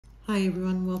Hi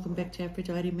everyone, welcome back to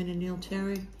Aphrodite Men and Neil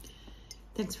Tarot.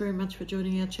 Thanks very much for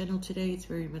joining our channel today. It's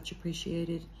very much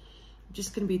appreciated. I'm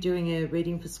just going to be doing a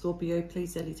reading for Scorpio.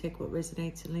 Please only take what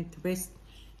resonates and leave the rest.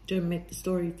 Don't make the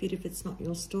story fit if it's not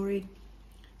your story.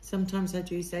 Sometimes I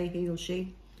do say he or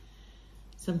she.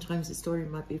 Sometimes the story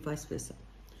might be vice versa.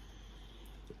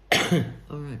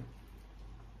 All right.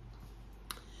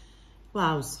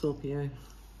 Wow, Scorpio.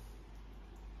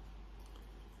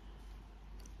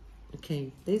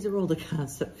 Okay, these are all the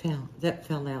cards that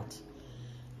fell out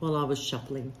while I was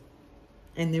shuffling.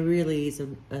 And there really is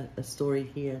a story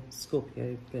here,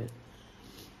 Scorpio, but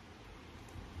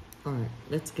all right,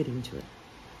 let's get into it.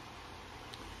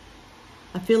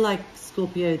 I feel like,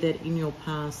 Scorpio, that in your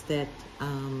past that,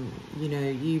 you know,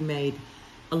 you made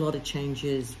a lot of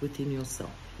changes within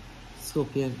yourself,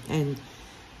 Scorpio. And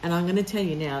I'm going to tell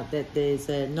you now that there's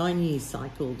a 9-year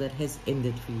cycle that has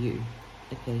ended for you,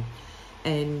 okay?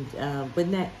 And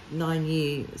when that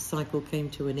 9-year cycle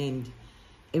came to an end,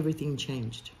 everything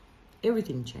changed.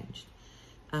 Everything changed.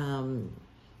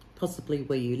 Possibly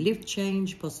where you live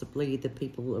changed, possibly the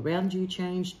people around you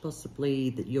changed,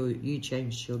 possibly that you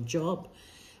changed your job.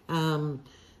 And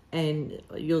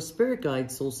your spirit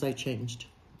guides also changed,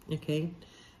 okay?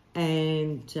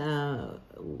 And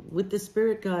with the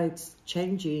spirit guides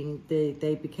changing,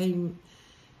 they became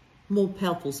more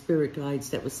powerful spirit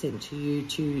guides that were sent to you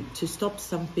to stop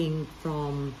something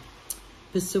from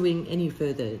pursuing any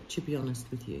further, to be honest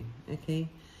with you, okay?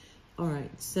 All right,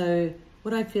 so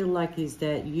what I feel like is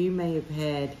that you may have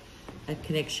had a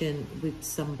connection with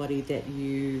somebody that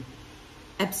you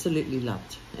absolutely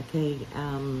loved, okay?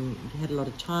 You had a lot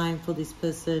of time for this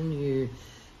person. You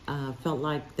felt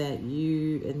like that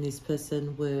you and this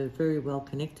person were very well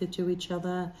connected to each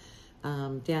other.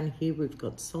 Down here we've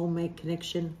got soulmate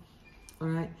connection. All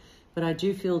right, but I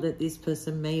do feel that this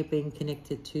person may have been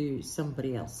connected to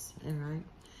somebody else, all right?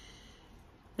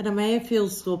 And I may feel,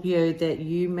 Scorpio, that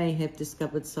you may have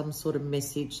discovered some sort of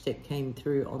message that came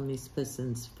through on this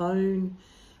person's phone,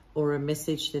 or a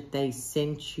message that they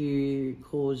sent you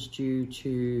caused you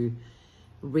to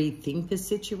rethink a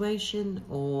situation,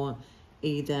 or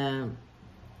either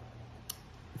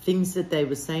things that they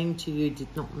were saying to you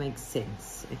did not make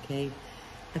sense, okay?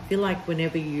 I feel like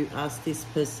whenever you asked this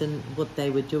person what they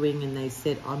were doing and they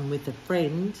said, I'm with a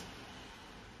friend,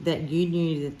 that you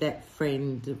knew that that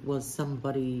friend was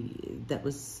somebody that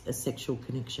was a sexual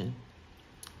connection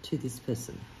to this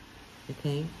person,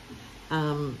 okay?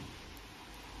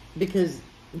 Because,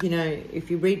 you know, if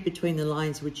you read between the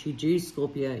lines, which you do,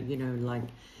 Scorpio, you know, like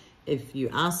if you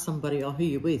ask somebody, oh, who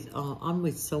you with? Oh, I'm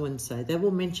with so-and-so. They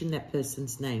will mention that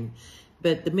person's name.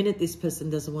 But the minute this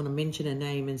person doesn't want to mention a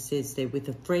name and says they're with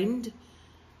a friend,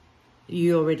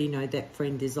 you already know that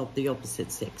friend is of the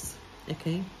opposite sex,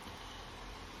 okay?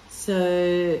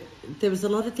 So there was a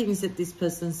lot of things that this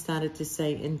person started to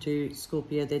say into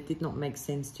Scorpio that did not make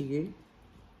sense to you,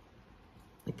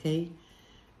 okay?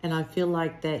 And I feel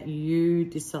like that you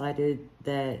decided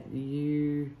that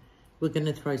you were going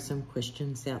to throw some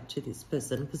questions out to this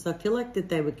person, because I feel like that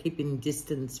they were keeping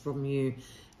distance from you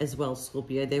as well,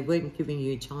 Scorpio. They weren't giving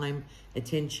you time,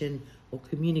 attention, or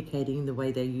communicating the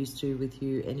way they used to with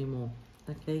you anymore,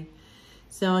 okay?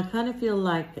 So I kind of feel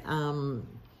like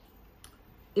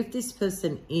if this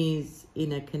person is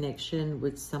in a connection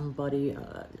with somebody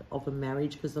of a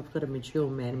marriage, because I've got a mature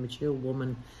man, a mature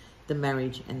woman, the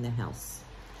marriage and the house,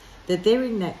 that they're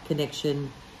in that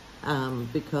connection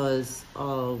because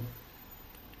of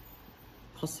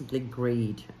possibly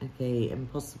greed, okay,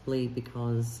 and possibly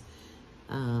because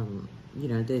you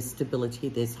know, there's stability,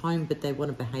 there's home, but they want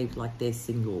to behave like they're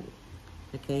single,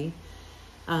 okay?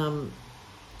 I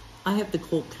have the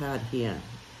court card here,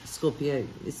 Scorpio.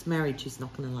 This marriage is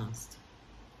not going to last,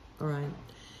 all right?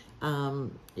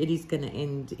 It is going to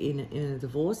end in a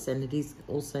divorce, and it is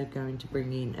also going to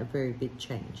bring in a very big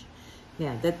change.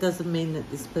 Now, that doesn't mean that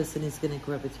this person is going to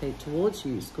gravitate towards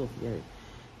you, Scorpio.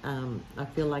 I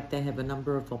feel like they have a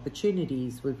number of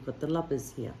opportunities. We've got the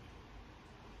Lovers here,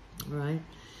 right?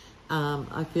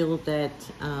 I feel that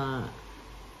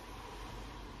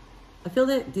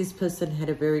this person had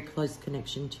a very close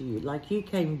connection to you. Like, you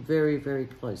came very, very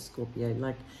close, Scorpio.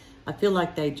 Like, I feel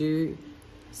like they do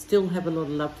still have a lot of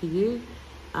love for you,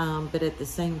 but at the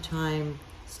same time,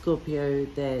 Scorpio,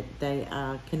 that they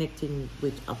are connecting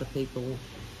with other people.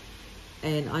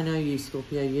 And I know you,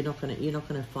 Scorpio, you're not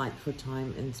gonna fight for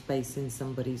time and space in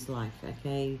somebody's life,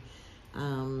 okay?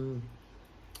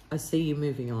 I see you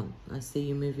moving on. I see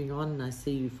you moving on, and I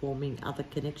see you forming other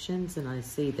connections, and I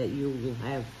see that you will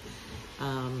have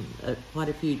quite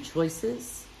a few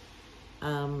choices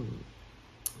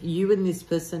you and this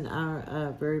person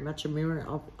are very much a mirror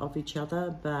of each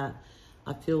other, but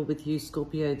I feel with you,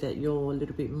 Scorpio, that you're a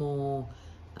little bit more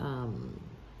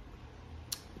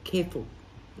careful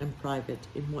and private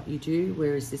in what you do,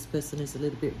 whereas this person is a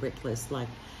little bit reckless. Like,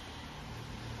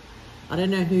 I don't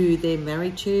know who they're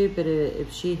married to, but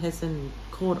if she hasn't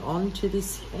caught on to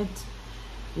this yet,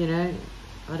 you know,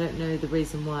 I don't know the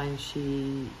reason why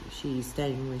she's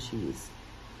staying where she is.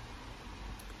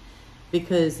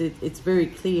 Because it's very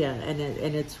clear, and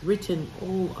it's written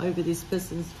all over this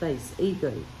person's face.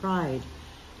 Ego, pride,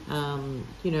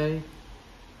 you know,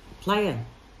 player.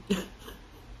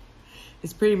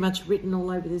 It's pretty much written all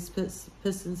over this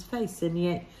person's face. And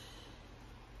yet,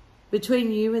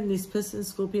 between you and this person,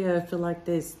 Scorpio, I feel like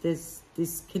there's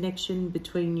this connection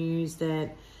between you,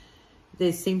 that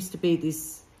there seems to be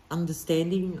this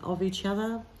understanding of each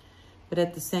other, but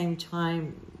at the same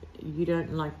time, you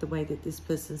don't like the way that this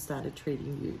person started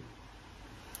treating you.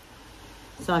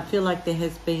 So I feel like there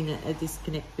has been a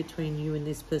disconnect between you and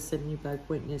this person. You both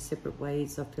went in your separate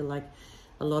ways. I feel like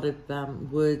a lot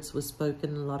of words were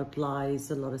spoken, a lot of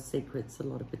lies, a lot of secrets, a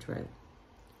lot of betrayal.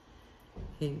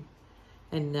 Okay.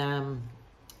 And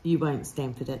you won't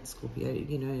stand for that, Scorpio.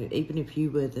 You know, even if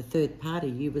you were the third party,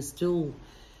 you were still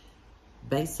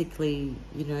basically,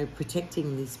 you know,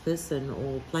 protecting this person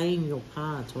or playing your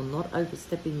part or not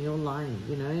overstepping your line,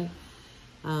 you know.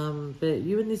 But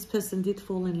you and this person did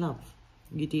fall in love.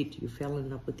 You did. You fell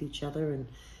in love with each other, and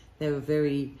they were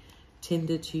very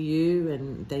tender to you,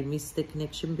 and they missed the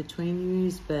connection between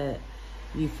you. But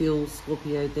you feel,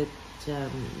 Scorpio, that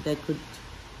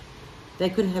they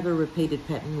could have a repeated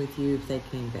pattern with you if they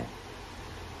came back.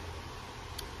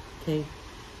 Okay.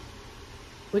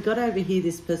 We got over here,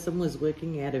 this person was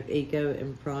working out of ego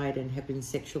and pride and having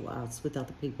sexual arts with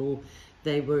other people.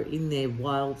 They were in their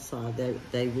wild side.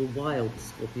 They were wild,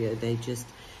 Scorpio. They just,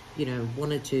 you know,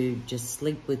 wanted to just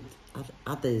sleep with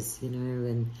others, you know,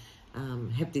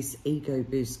 and have this ego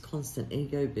boost, constant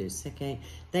ego boost, okay?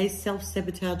 They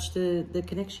self-sabotaged the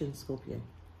connection, Scorpio.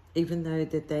 Even though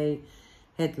that they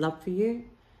had love for you,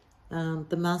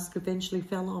 the mask eventually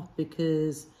fell off,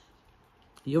 because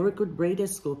you're a good reader,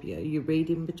 Scorpio. You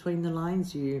read in between the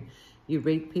lines. You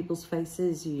read people's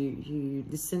faces. You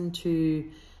listen to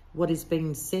what is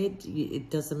being said. It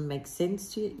doesn't make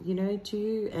sense to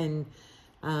you, and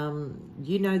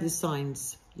you know the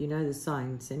signs. You know the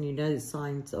signs, and you know the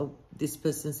signs of this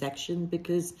person's action,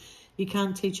 because you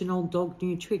can't teach an old dog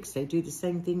new tricks. They do the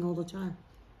same thing all the time.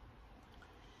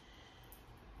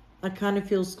 I kind of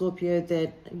feel, Scorpio,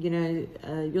 that, you know,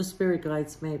 your spirit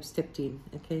guides may have stepped in,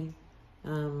 okay?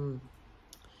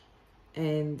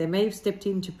 And they may have stepped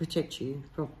in to protect you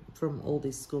from all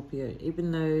this, Scorpio.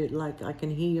 Even though, like, I can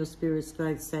hear your spirit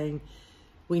guides saying,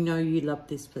 we know you love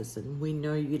this person. We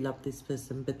know you love this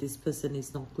person, but this person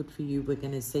is not good for you. We're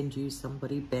going to send you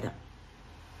somebody better.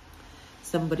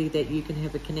 Somebody that you can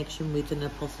have a connection with and a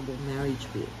possible marriage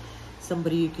with.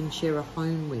 Somebody you can share a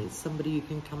home with. Somebody you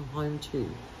can come home to.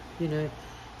 You know,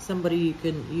 somebody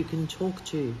you can talk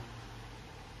to.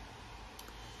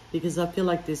 Because I feel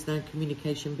like there's no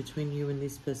communication between you and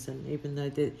this person, even though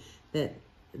that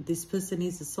this person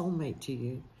is a soulmate to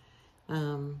you.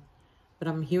 But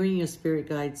I'm hearing your spirit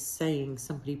guides saying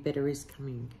somebody better is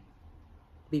coming.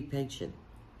 Be patient.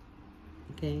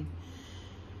 Okay?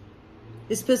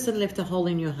 This person left a hole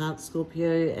in your heart,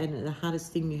 Scorpio, and the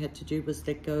hardest thing you had to do was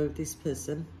let go of this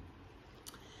person.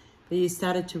 But you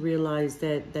started to realize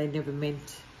that they never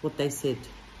meant what they said.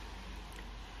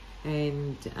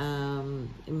 And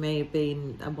it may have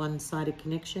been a one-sided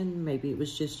connection. Maybe it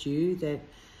was just you that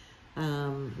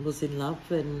was in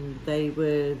love, and they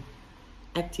were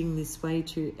acting this way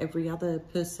to every other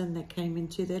person that came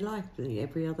into their life,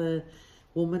 every other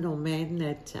woman or man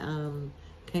that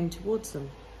came towards them.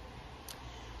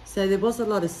 So there was a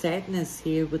lot of sadness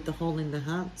here with the hole in the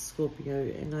heart, Scorpio,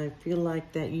 and I feel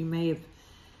like that you may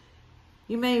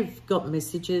have got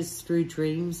messages through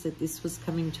dreams that this was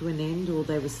coming to an end, or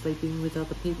they were sleeping with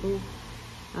other people,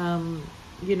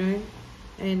 you know,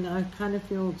 and I kind of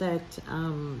feel that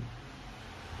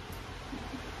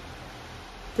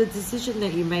the decision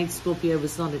that you made, Scorpio,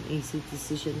 was not an easy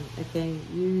decision, okay?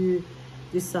 You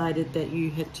decided that you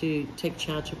had to take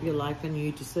charge of your life, and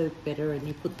you deserve better, and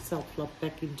you put self-love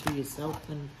back into yourself,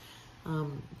 and,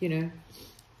 you know,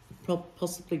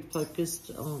 possibly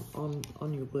focused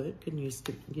on your work and your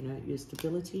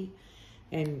stability,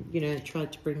 and, you know,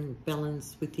 tried to bring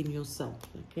balance within yourself,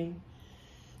 okay?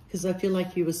 Because I feel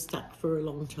like you were stuck for a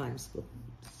long time,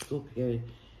 Scorpio.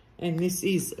 And this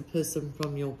is a person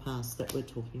from your past that we're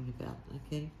talking about,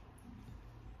 okay?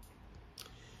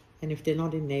 And if they're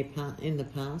not in the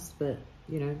past, but,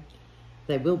 you know,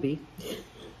 They will be.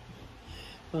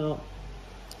 Well,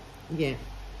 yeah.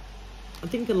 I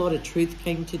think a lot of truth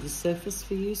came to the surface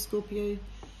for you, Scorpio.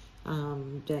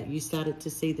 That you started to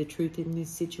see the truth in this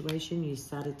situation. You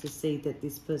started to see that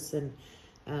this person,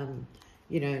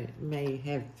 you know, may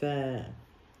have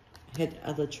had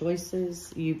other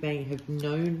choices. You may have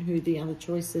known who the other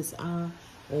choices are,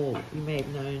 or you may have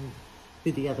known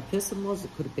who the other person was.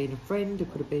 It could have been a friend.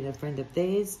 It could have been a friend of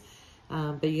theirs.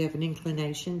 But you have an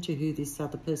inclination to who this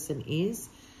other person is.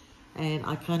 And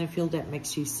I kind of feel that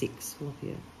makes you sick,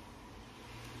 Scorpio.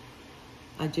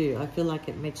 I do. I feel like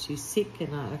it makes you sick,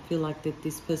 and I feel like that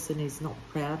this person is not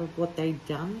proud of what they've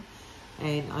done.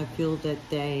 And I feel that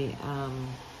they,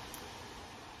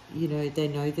 you know, they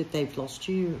know that they've lost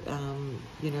you.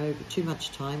 You know, too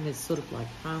much time has sort of like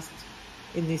passed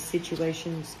in this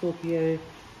situation, Scorpio.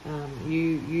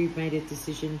 You made a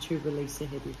decision to release a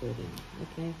heavy burden,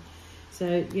 okay?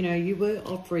 So, you know, you were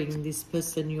offering this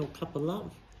person your cup of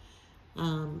love,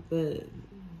 but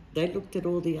they looked at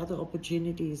all the other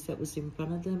opportunities that was in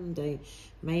front of them. They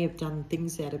may have done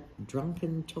things out of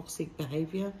drunken, toxic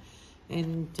behavior.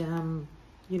 And,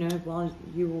 you know, while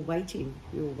you were waiting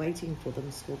for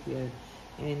them, Scorpio.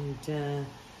 And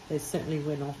they certainly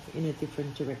went off in a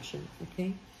different direction,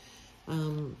 okay?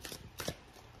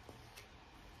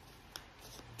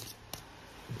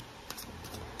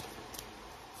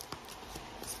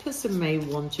 This person may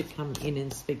want to come in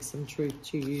and speak some truth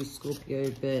to you,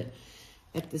 Scorpio, but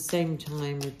at the same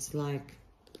time, it's like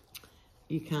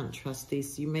you can't trust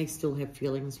this. You may still have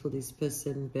feelings for this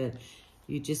person, but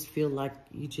you just feel like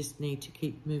you just need to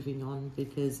keep moving on,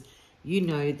 because you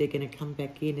know they're going to come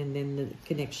back in, and then the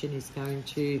connection is going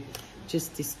to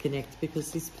just disconnect,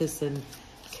 because this person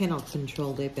cannot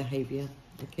control their behavior,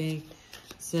 okay?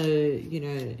 So, you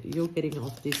know, you're getting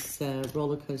off this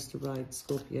roller coaster ride,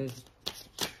 Scorpio.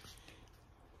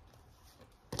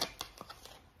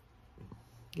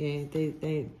 Yeah,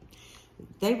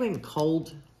 they went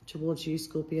cold towards you,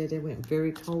 Scorpio. They went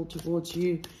very cold towards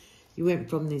you. You went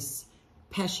from this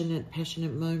passionate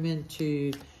moment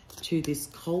to this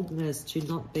coldness, to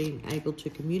not being able to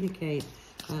communicate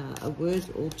a word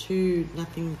or two,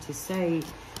 nothing to say.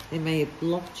 They may have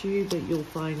blocked you, but you'll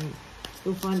find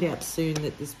out soon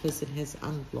that this person has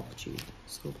unblocked you,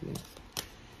 Scorpio.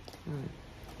 All right.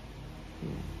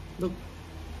 Yeah. Look,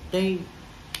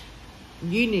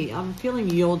 I'm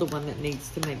feeling you're the one that needs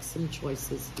to make some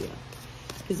choices here.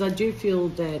 Because I do feel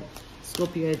that,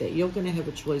 Scorpio, that you're going to have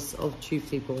a choice of two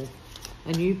people.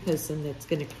 A new person that's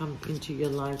going to come into your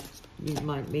life. You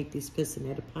might meet this person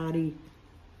at a party,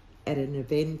 at an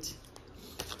event,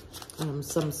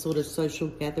 some sort of social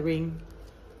gathering,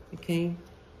 okay?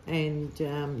 And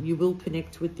you will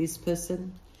connect with this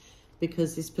person,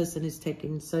 because this person has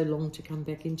taken so long to come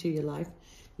back into your life.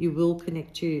 You will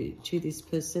connect to this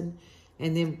person.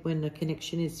 And then when a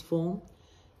connection is formed,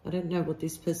 I don't know what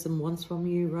this person wants from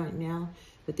you right now,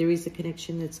 but there is a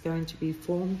connection that's going to be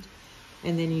formed.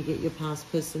 And then you get your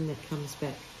past person that comes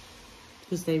back,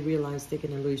 because they realize they're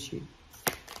going to lose you.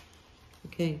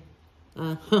 Okay.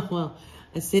 Well,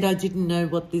 I said I didn't know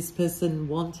what this person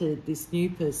wanted, this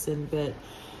new person, but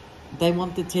they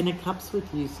want the 10 of Cups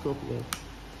with you, Scorpio.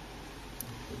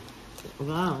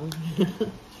 Wow.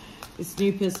 This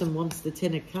new person wants the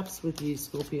 10 of Cups with you,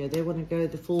 Scorpio. They want to go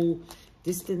the full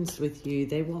distance with you.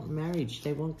 They want marriage.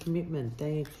 They want commitment.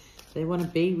 They want to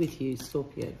be with you,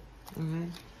 Scorpio. All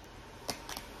right?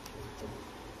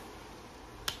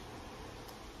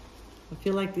 I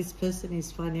feel like this person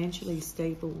is financially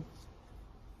stable.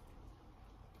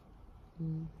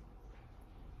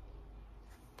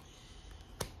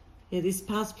 Yeah, this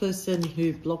past person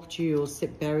who blocked you or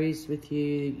set barriers with you,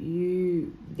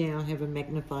 you now have a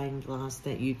magnifying glass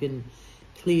that you can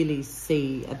clearly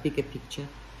see a bigger picture.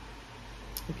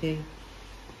 Okay?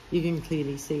 You can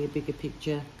clearly see a bigger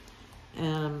picture.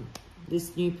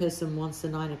 This new person wants the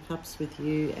 9 of Cups with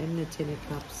you and the 10 of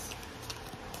Cups.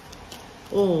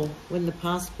 Or when the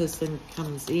past person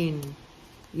comes in,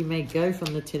 you may go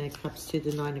from the 10 of Cups to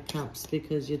the 9 of Cups,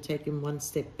 because you're taking one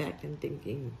step back and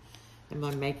thinking, am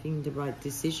I making the right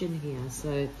decision here?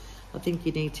 So I think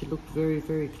you need to look very,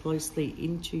 very closely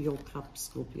into your cup,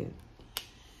 Scorpio.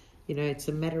 You know, it's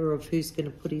a matter of who's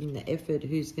going to put in the effort,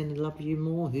 who's going to love you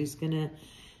more, who's going to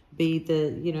be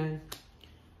the, you know,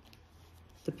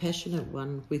 the passionate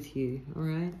one with you, all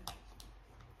right?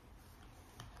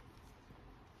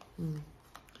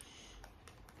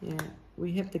 Yeah,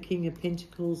 we have the King of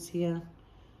Pentacles here,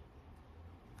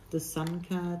 the Sun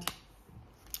card,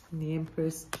 and the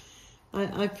Empress.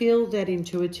 I feel that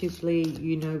intuitively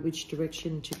you know which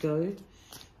direction to go.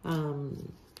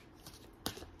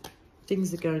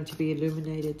 Things are going to be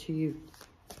illuminated to you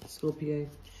Scorpio.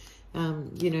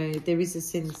 You know, there is a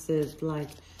sense of like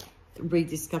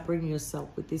rediscovering yourself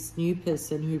with this new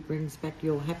person who brings back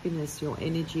your happiness, your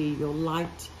energy, your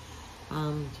light.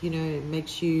 You know, it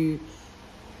makes you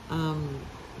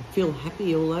feel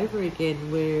happy all over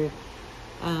again, where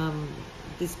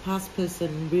this past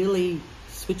person really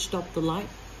switched off the light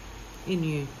in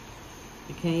you.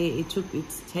 Okay,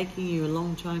 it's taking you a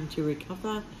long time to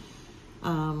recover.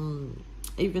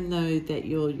 Even though that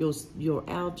you're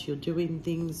out, you're doing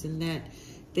things and that,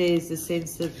 there's a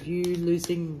sense of you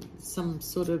losing some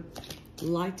sort of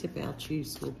light about you,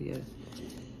 Scorpio.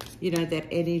 You know, that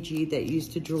energy that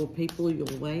used to draw people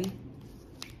your way,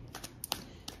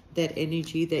 that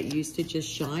energy that used to just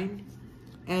shine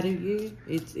out of you,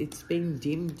 it's been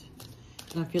dimmed.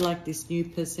 And I feel like this new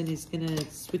person is going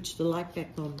to switch the light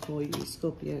back on for you,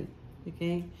 Scorpio,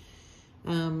 okay?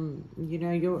 You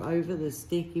know, you're over the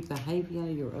sneaky behavior,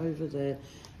 you're over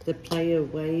the player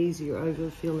ways, you're over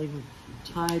feeling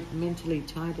tired, mentally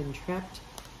tired and trapped.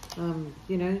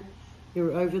 You know,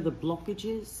 you're over the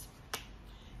blockages.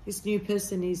 This new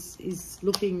person is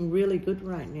looking really good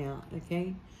right now,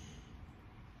 okay?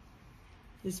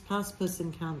 This past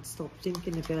person can't stop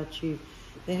thinking about you.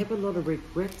 They have a lot of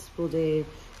regrets for their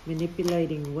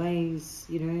manipulating ways,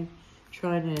 you know,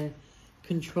 trying to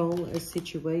control a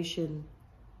situation.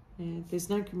 Yeah, there's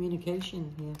no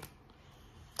communication here.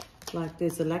 Like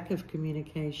there's a lack of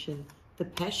communication. The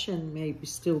passion may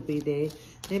still be there.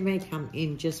 They may come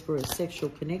in just for a sexual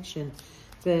connection,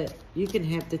 but you can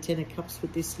have the 10 of Cups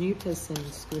with this new person,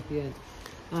 Scorpio.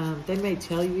 They may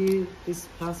tell you, this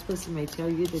past person may tell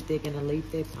you that they're going to leave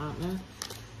their partner,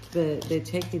 but they're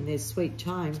taking their sweet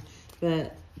time.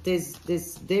 But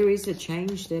there is a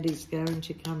change that is going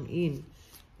to come in,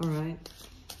 all right?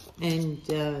 And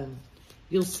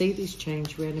you'll see this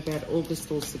change around about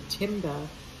August or September,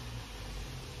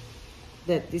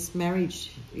 that this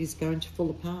marriage is going to fall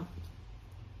apart.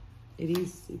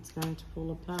 It's going to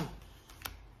fall apart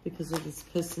because of this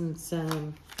person's,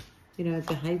 you know,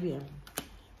 behavior.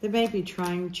 They may be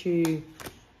trying to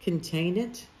contain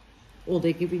it, or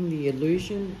they're giving the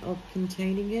illusion of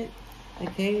containing it,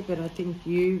 okay? But I think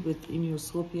you, in your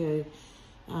Scorpio,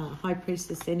 High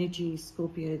Priestess energy,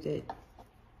 Scorpio, that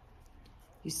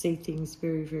you see things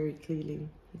very, very clearly,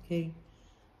 okay?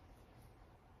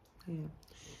 Yeah.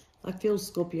 I feel,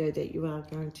 Scorpio, that you are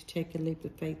going to take a leap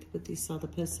of faith with this other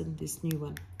person, this new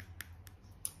one,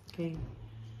 okay?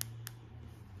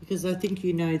 Because I think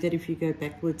you know that if you go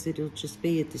backwards, it'll just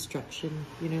be a destruction,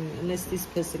 you know, unless this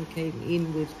person came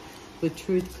in with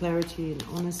truth, clarity, and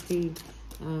honesty.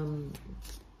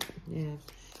 Yeah.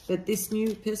 But this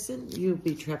new person, you'll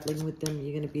be traveling with them.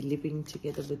 You're going to be living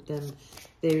together with them.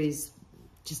 There is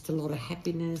just a lot of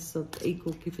happiness, of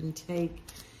equal give and take.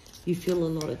 You feel a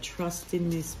lot of trust in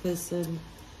this person.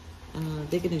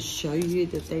 They're going to show you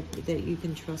that you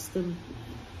can trust them.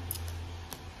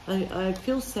 I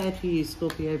feel sad for you,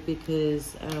 Scorpio,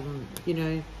 because, you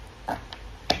know,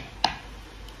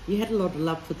 you had a lot of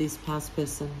love for this past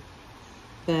person.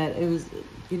 But it was,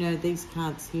 you know, these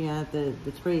cards here, the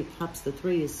 3 of Cups, the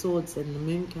 3 of Swords, and the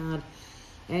Moon card,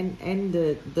 and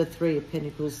the 3 of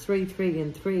Pentacles, 3, 3,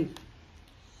 and 3.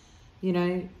 You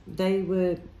know, they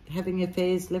were having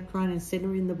affairs left, right, and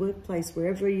centre in the workplace,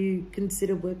 wherever you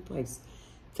consider workplace.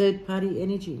 Third-party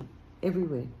energy,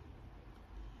 everywhere.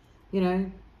 You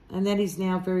know, and that is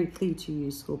now very clear to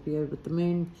you, Scorpio, with the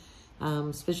moon,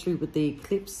 especially with the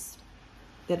eclipse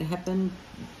that happened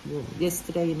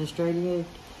yesterday in Australia,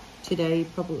 today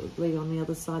probably on the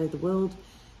other side of the world,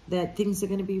 that things are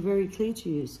going to be very clear to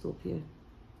you, Scorpio.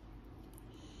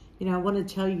 You know, I want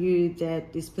to tell you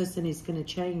that this person is going to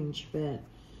change, but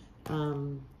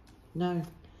no.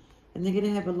 And they're going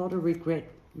to have a lot of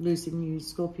regret losing you,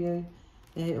 Scorpio.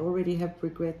 They already have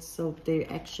regrets of their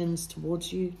actions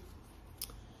towards you.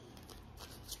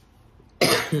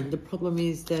 The problem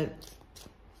is that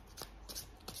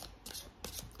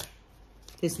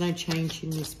there's no change in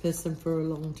this person for a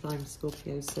long time,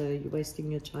 Scorpio, so you're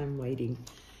wasting your time waiting.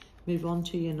 Move on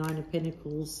to your 9 of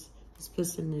Pentacles. This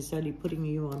person is only putting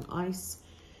you on ice.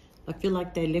 I feel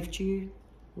like they left you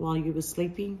while you were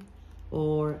sleeping,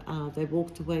 or they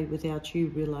walked away without you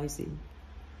realizing.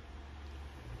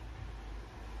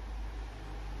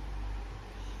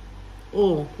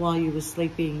 Or while you were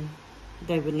sleeping,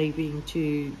 they were leaving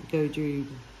to go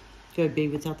be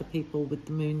with other people with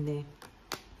the moon there.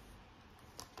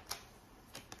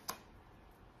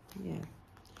 Yeah.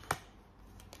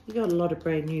 You got a lot of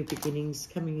brand new beginnings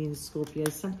coming in, Scorpio.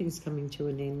 Something's coming to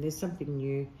an end. There's something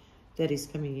new that is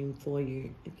coming in for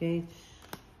you, okay?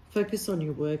 Focus on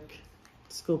your work,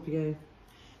 Scorpio.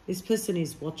 This person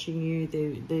is watching you.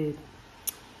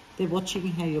 They're watching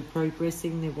how you're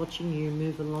progressing. They're watching you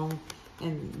move along.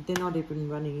 And they're not even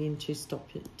running in to stop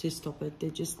it. They're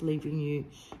just leaving you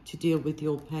to deal with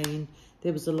your pain.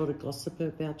 There was a lot of gossip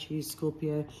about you,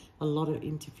 Scorpio. A lot of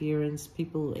interference.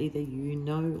 People either you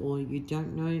know or you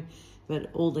don't know. But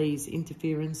all these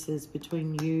interferences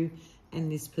between you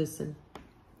and this person.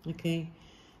 Okay?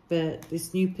 But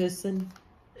this new person,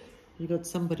 you got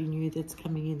somebody new that's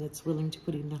coming in that's willing to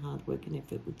put in the hard work and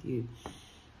effort with you.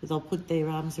 They'll put their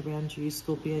arms around you,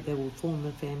 Scorpio. They will form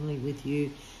a family with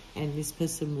you. And this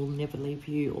person will never leave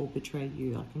you or betray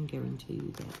you. I can guarantee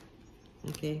you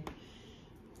that. Okay?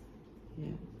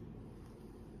 Yeah.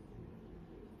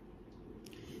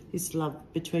 This love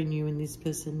between you and this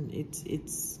person,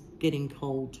 it's getting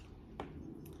cold.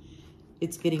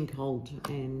 It's getting cold,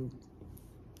 and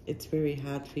it's very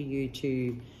hard for you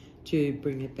to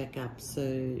bring it back up.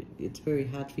 So it's very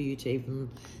hard for you to even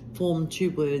form two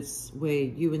words where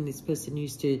you and this person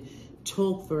used to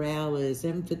talk for hours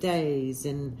and for days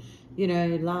and, you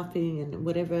know, laughing and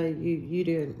whatever.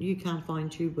 You can't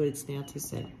find two words now to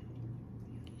say.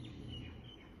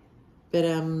 But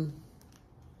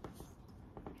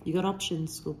you got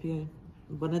options, Scorpio.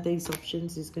 One of these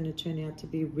options is going to turn out to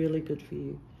be really good for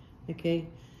you. Okay?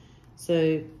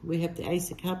 So we have the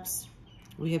Ace of Cups.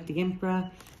 We have the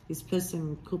Emperor. This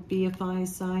person could be a fire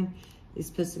sign. This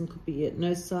person could be a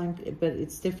no sign, but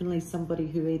it's definitely somebody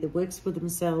who either works for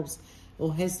themselves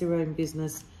or has their own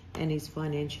business and is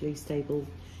financially stable.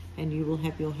 And you will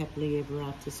have your happily ever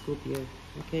after, Scorpio.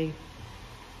 Okay?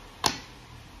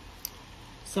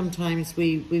 Sometimes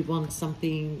we want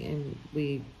something and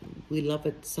we love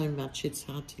it so much it's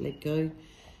hard to let go.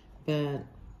 But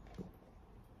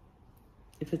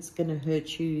if it's going to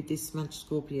hurt you this much,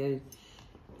 Scorpio,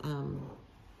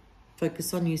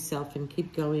 focus on yourself and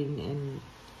keep going, and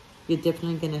you're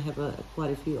definitely going to have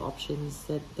quite a few options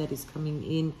that is coming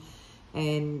in.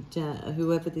 And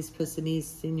whoever this person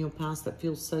is in your past that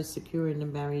feels so secure in a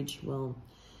marriage, well,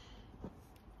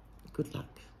 good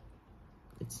luck.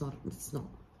 It's not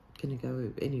going to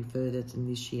go any further than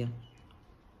this year.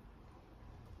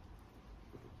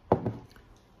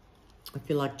 I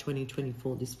feel like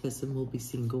 2024, this person will be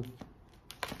single.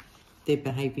 They're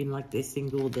behaving like they're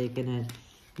single. They're going to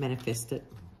manifest it.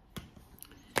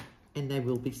 And they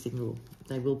will be single.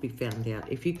 They will be found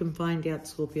out. If you can find out,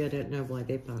 Scorpio, I don't know why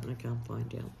their partner can't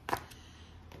find out.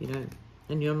 You know,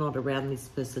 and you're not around this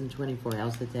person 24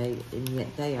 hours a day, and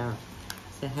yet they are.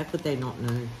 So how could they not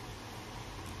know?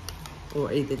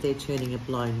 Or either they're turning a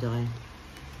blind eye.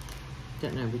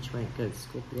 Don't know which way it goes,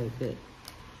 Scorpio, but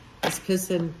this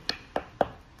person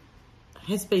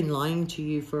has been lying to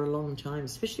you for a long time,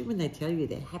 especially when they tell you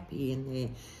they're happy and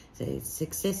they're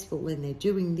successful and they're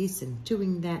doing this and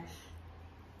doing that.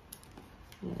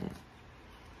 Yeah.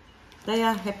 They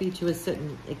are happy to a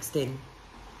certain extent,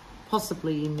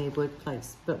 possibly in their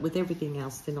workplace, but with everything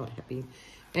else, they're not happy.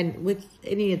 And with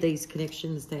any of these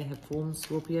connections they have formed,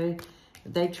 Scorpio,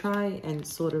 they try and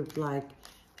sort of like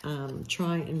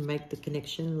try and make the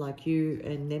connection like you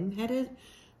and them had it,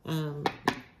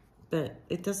 but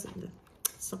it doesn't.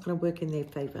 It's not going to work in their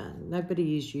favor.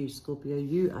 Nobody is you, Scorpio.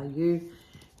 You are you,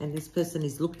 and this person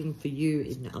is looking for you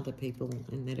in other people,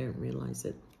 and they don't realize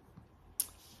it.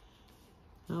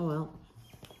 Oh well.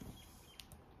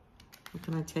 What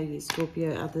can I tell you,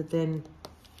 Scorpio, other than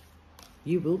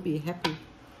you will be happy.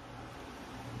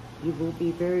 You will be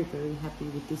very, very happy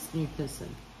with this new person,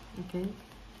 okay?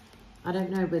 I don't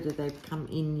know whether they've come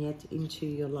in yet into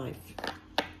your life,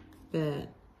 but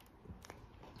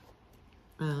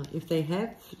if they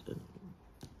have,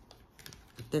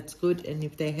 that's good. And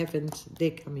if they haven't,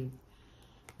 they're coming.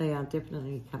 They are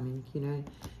definitely coming, you know.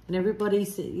 And everybody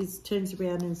turns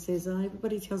around and says, oh,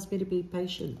 everybody tells me to be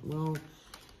patient. Well,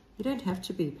 you don't have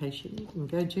to be patient. You can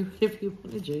go do whatever you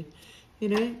want to do, you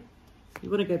know. You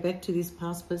want to go back to this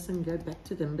past person, go back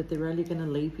to them, but they're only going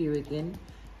to leave you again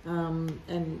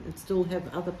and still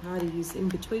have other parties in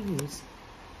between you.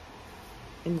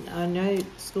 And I know,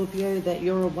 Scorpio, that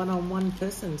you're a one-on-one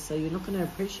person, so you're not going to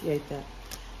appreciate that.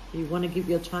 You want to give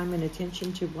your time and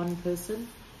attention to one person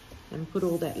and put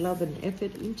all that love and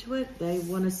effort into it. They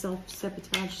want to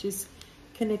self-sabotage this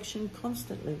connection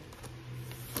constantly.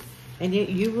 And yet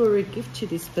you were a gift to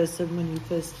this person when you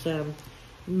first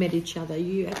met each other.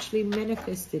 You actually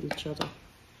manifested each other.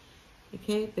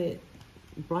 Okay, but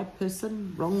right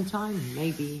person, wrong time,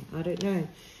 maybe. I don't know.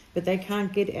 But they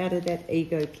can't get out of that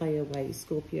ego play away,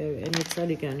 Scorpio, and it's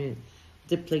only going to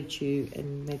deplete you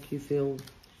and make you feel,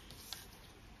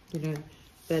 you know.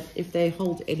 But if they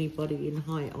hold anybody in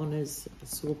high honours,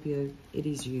 Scorpio, it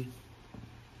is you.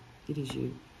 It is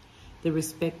you. The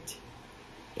respect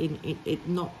in it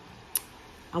not.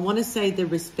 I want to say the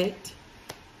respect,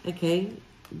 okay,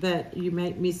 but you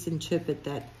may misinterpret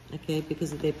that, okay,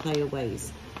 because of their player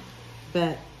ways.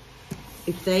 But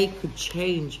if they could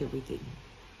change everything,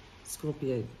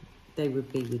 Scorpio, they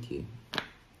would be with you.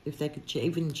 If they could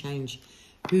even change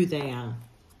who they are,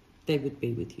 they would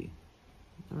be with you.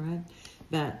 All right?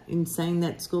 But in saying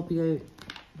that, Scorpio,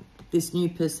 this new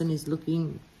person is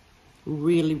looking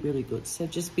really, really good. So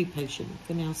just be patient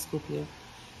for now, Scorpio.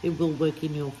 It will work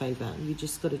in your favor. You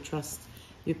just got to trust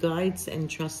your guides and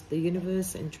trust the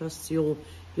universe and trust your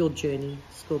journey,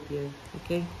 Scorpio.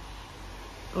 Okay?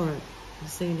 All right. I'll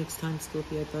see you next time,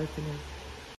 Scorpio. Bye for now.